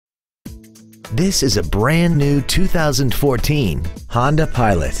This is a brand new 2014 Honda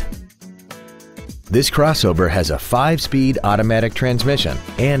Pilot. This crossover has a 5-speed automatic transmission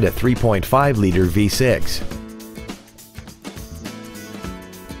and a 3.5-liter V6.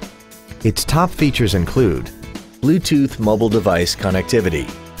 Its top features include Bluetooth mobile device connectivity,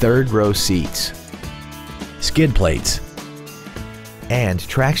 third-row seats, skid plates, and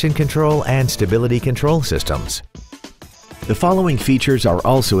traction control and stability control systems. The following features are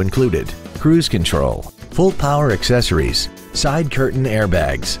also included: cruise control, full power accessories, side curtain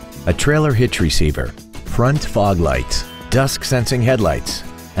airbags, a trailer hitch receiver, front fog lights, dusk sensing headlights,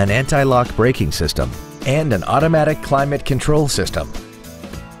 an anti-lock braking system, and an automatic climate control system.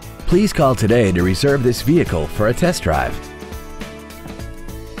 Please call today to reserve this vehicle for a test drive.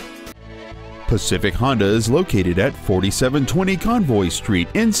 Pacific Honda is located at 4720 Convoy Street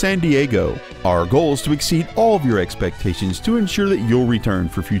in San Diego. Our goal is to exceed all of your expectations to ensure that you'll return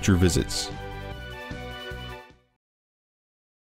for future visits.